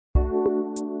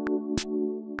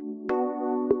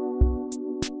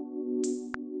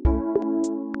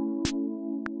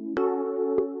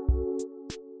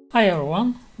Hi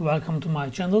everyone, welcome to my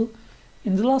channel.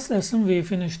 In the last lesson we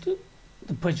finished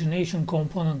the pagination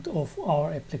component of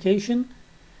our application.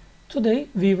 Today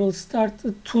we will start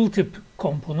the tooltip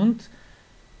component.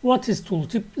 What is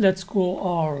tooltip? Let's go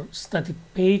our static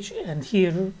page, and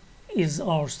here is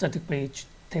our static page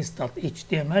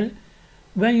test.html.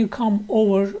 When you come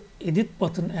over edit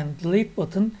button and delete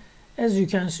button, as you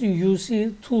can see, you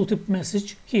see tooltip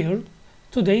message here.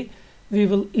 Today we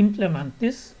will implement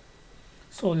this.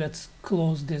 So let's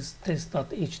close this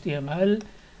test.html,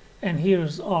 and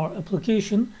here's our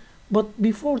application. But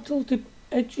before tooltip,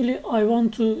 actually I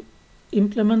want to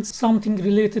implement something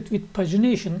related with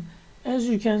pagination. As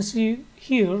you can see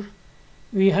here,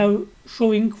 we have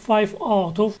showing 5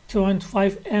 out of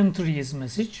 25 entries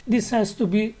message. This has to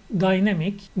be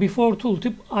dynamic. Before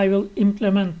tooltip, I will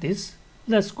implement this.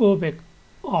 Let's go back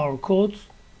our code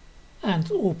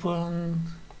and open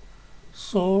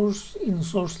source. In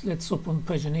source, let's open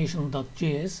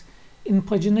pagination.js. In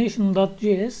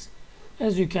pagination.js,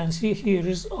 as you can see, here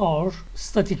is our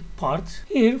static part.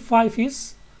 Here 5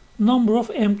 is number of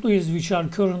employees which are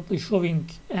currently showing,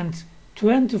 and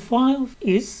 25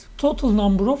 is total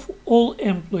number of all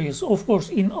employees. Of course,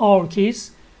 in our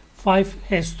case 5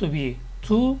 has to be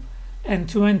 2 and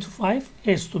 25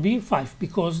 has to be 5,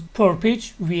 because per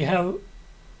page we have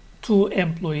 2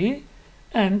 employees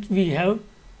and we have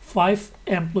 5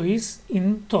 employees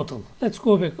in total. Let's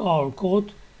go back our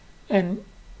code, and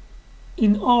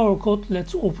in our code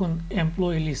let's open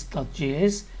employee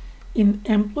list.js. In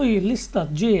employee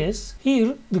list.js,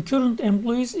 here the current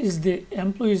employees is the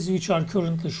employees which are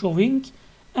currently showing,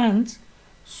 and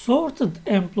sorted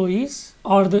employees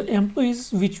are the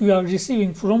employees which we are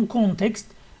receiving from context,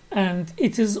 and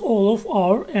it is all of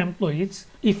our employees.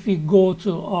 If we go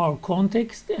to our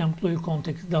context, employee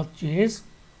context.js,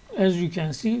 as you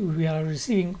can see, we are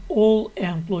receiving all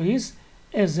employees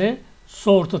as a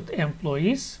sorted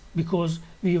employees, because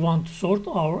we want to sort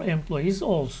our employees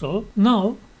also.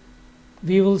 Now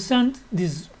we will send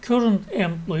these current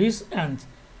employees and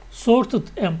sorted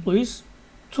employees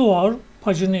to our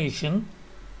pagination.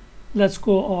 Let's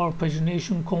go our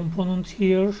pagination component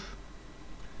here.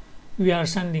 We are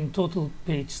sending total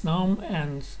page num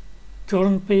and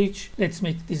current page. Let's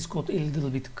make this code a little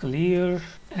bit clear,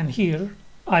 and here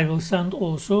I will send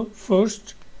also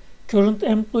first current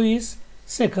employees,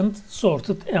 second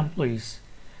sorted employees.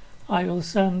 I will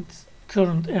send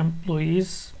current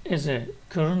employees as a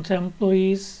current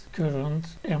employees,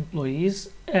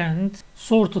 and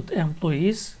sorted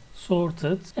employees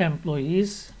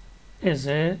as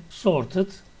a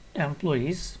sorted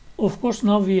employees. Of course,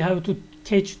 now we have to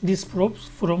catch these props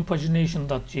from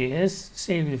pagination.js.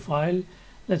 Save the file.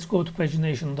 Let's go to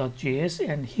pagination.js,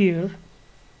 and here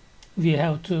we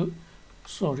have to,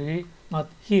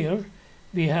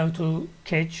 we have to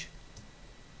catch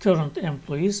current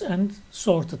employees and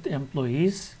sorted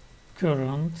employees,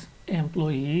 current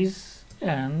employees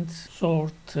and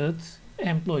sorted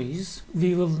employees.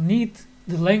 We will need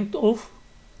the length of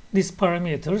these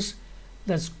parameters.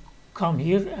 Let's come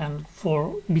here, and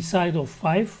for beside of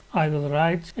 5 I will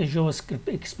write a JavaScript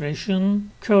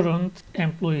expression current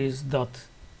employees dot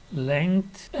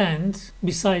length, and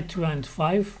beside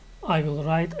 25 I will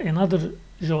write another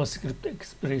JavaScript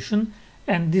expression,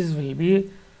 and this will be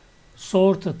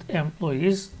sorted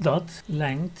employees dot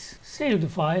length. Save the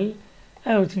file.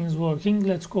 Everything is working.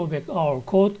 Let's go back our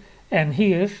code, and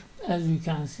here as you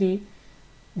can see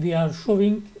we are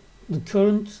showing the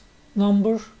current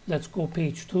number. Let's go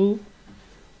page 2,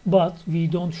 but we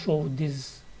don't show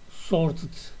these sorted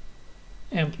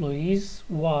employees.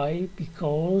 Why?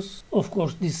 Because of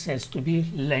course this has to be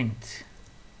length.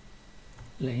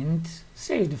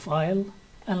 Save the file,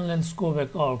 and let's go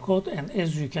back our code, and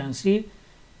as you can see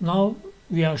now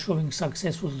we are showing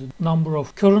successfully number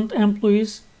of current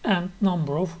employees and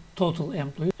number of total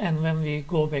employees. And when we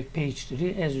go back page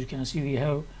 3, as you can see we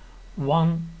have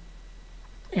 1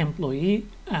 employee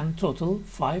and total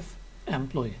 5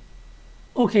 employee.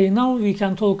 Okay, now we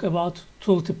can talk about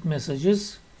tooltip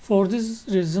messages. For this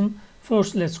reason,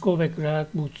 first let's go back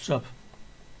React Bootstrap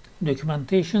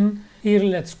documentation. Here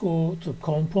let's go to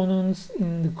components.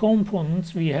 In the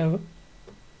components we have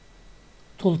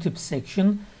tooltip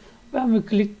section. When we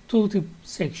click tooltip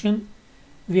section,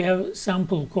 we have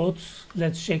sample codes.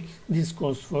 Let's check this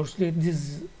code firstly.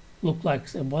 This looks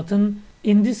like a button.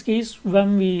 In this case,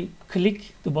 when we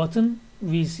click the button,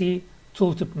 we see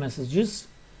tooltip messages,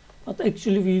 but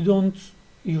actually we don't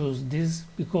use this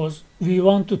because we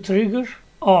want to trigger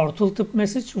our tooltip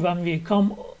message when we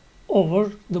come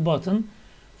over the button.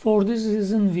 For this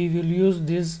reason we will use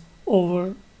this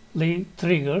over overlay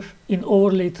trigger. In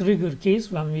overlay trigger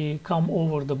case, when we come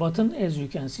over the button, as you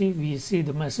can see, we see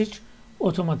the message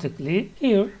automatically.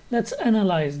 Here, let's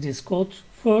analyze this code.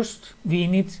 First, we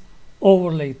need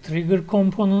overlay trigger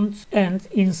component, and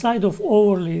inside of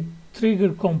overlay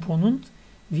trigger component,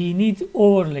 we need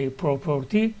overlay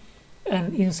property,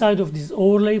 and inside of this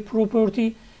overlay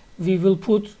property, we will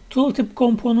put tooltip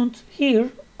component. Here,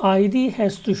 ID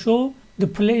has to show the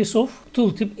place of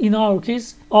tooltip. In our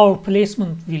case, our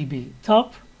placement will be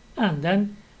top, and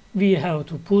then we have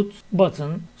to put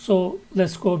button. So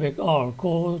let's go back our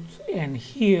code, and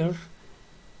here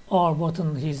our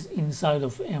button is inside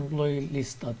of employee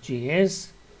list.js.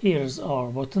 Here's our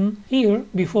button. Here,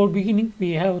 before beginning,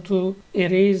 we have to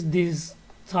erase these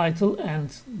title and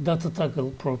data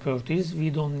toggle properties. We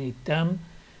don't need them.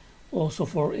 Also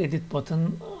for edit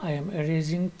button, I am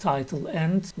erasing title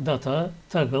and data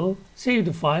toggle. Save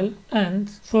the file, and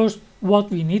first what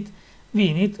we need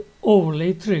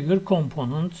overlay trigger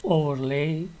component.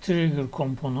 Overlay trigger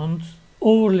component.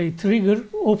 Overlay trigger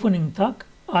opening tag.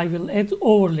 I will add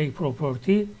overlay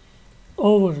property,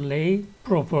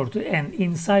 and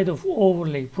inside of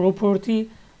overlay property,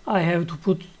 I have to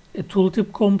put a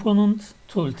tooltip component,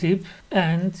 tooltip,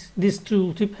 and this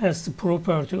tooltip has the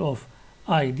property of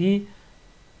ID.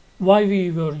 Why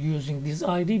we were using this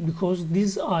ID? Because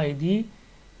this ID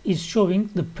is showing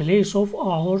the place of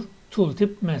our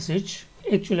tooltip message.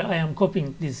 Actually, I am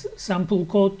copying this sample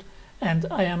code and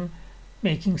I am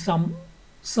making some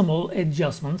small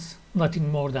adjustments,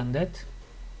 nothing more than that.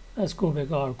 Let's go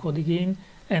back our code again,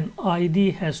 and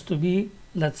ID has to be,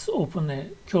 let's open a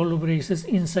curly braces.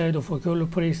 Inside of a curly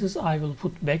braces, I will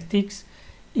put backticks.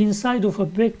 Inside of a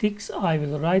backticks, I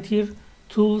will write here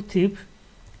tooltip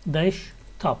dash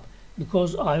top,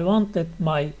 because I want that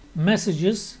my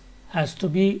messages has to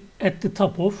be at the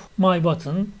top of my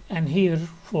button. And here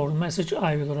for message,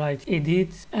 I will write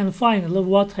edit. And finally,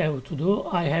 what I have to do,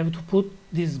 I have to put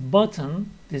this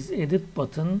button, this edit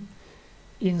button,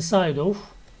 inside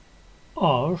of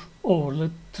our overlay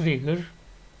trigger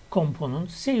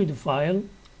component. Save the file.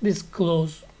 This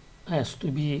clause has to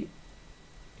be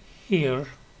here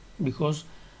because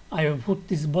I will put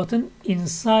this button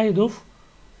inside of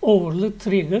overlay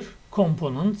trigger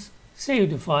component. Save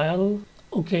the file.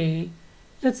 Okay,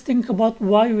 let's think about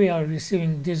why we are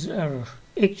receiving this error.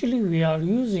 Actually, we are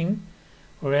using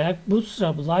React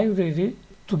Bootstrap library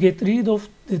to get rid of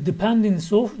the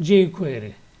dependency of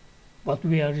jQuery, but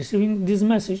we are receiving this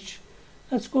message.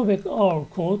 Let's go back our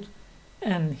code,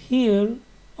 and here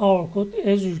our code,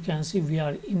 as you can see, we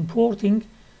are importing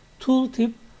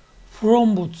tooltip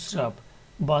from Bootstrap,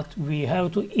 but we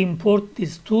have to import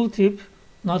this tooltip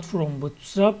not from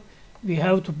Bootstrap. We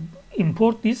have to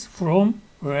import this from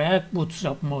React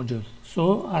Bootstrap module.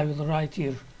 So I will write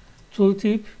here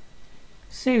tooltip,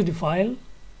 save the file.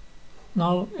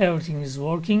 Now everything is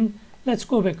working. Let's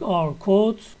go back our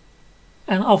code,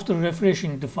 and after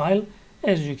refreshing the file,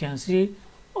 as you can see,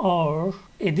 our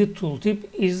edit tooltip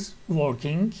is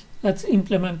working. Let's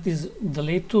implement this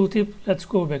delete tooltip. Let's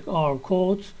go back our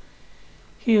code.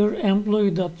 Here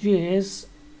employee.js,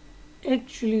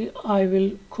 actually I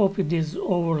will copy this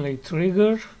overlay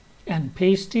trigger and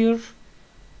paste here,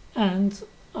 and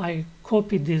I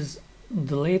copy this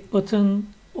delete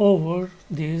button over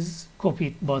this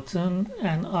copied button,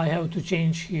 and I have to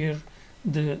change here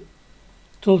the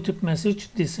tooltip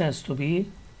message. This has to be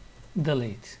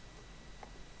delete.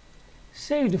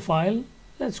 Save the file.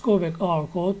 Let's go back our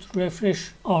code,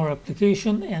 refresh our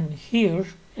application, and here,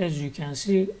 as you can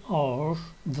see, our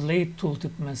delete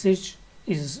tooltip message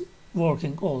is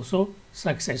working also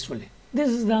successfully. This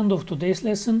is the end of today's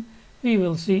lesson. We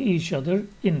will see each other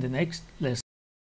in the next lesson.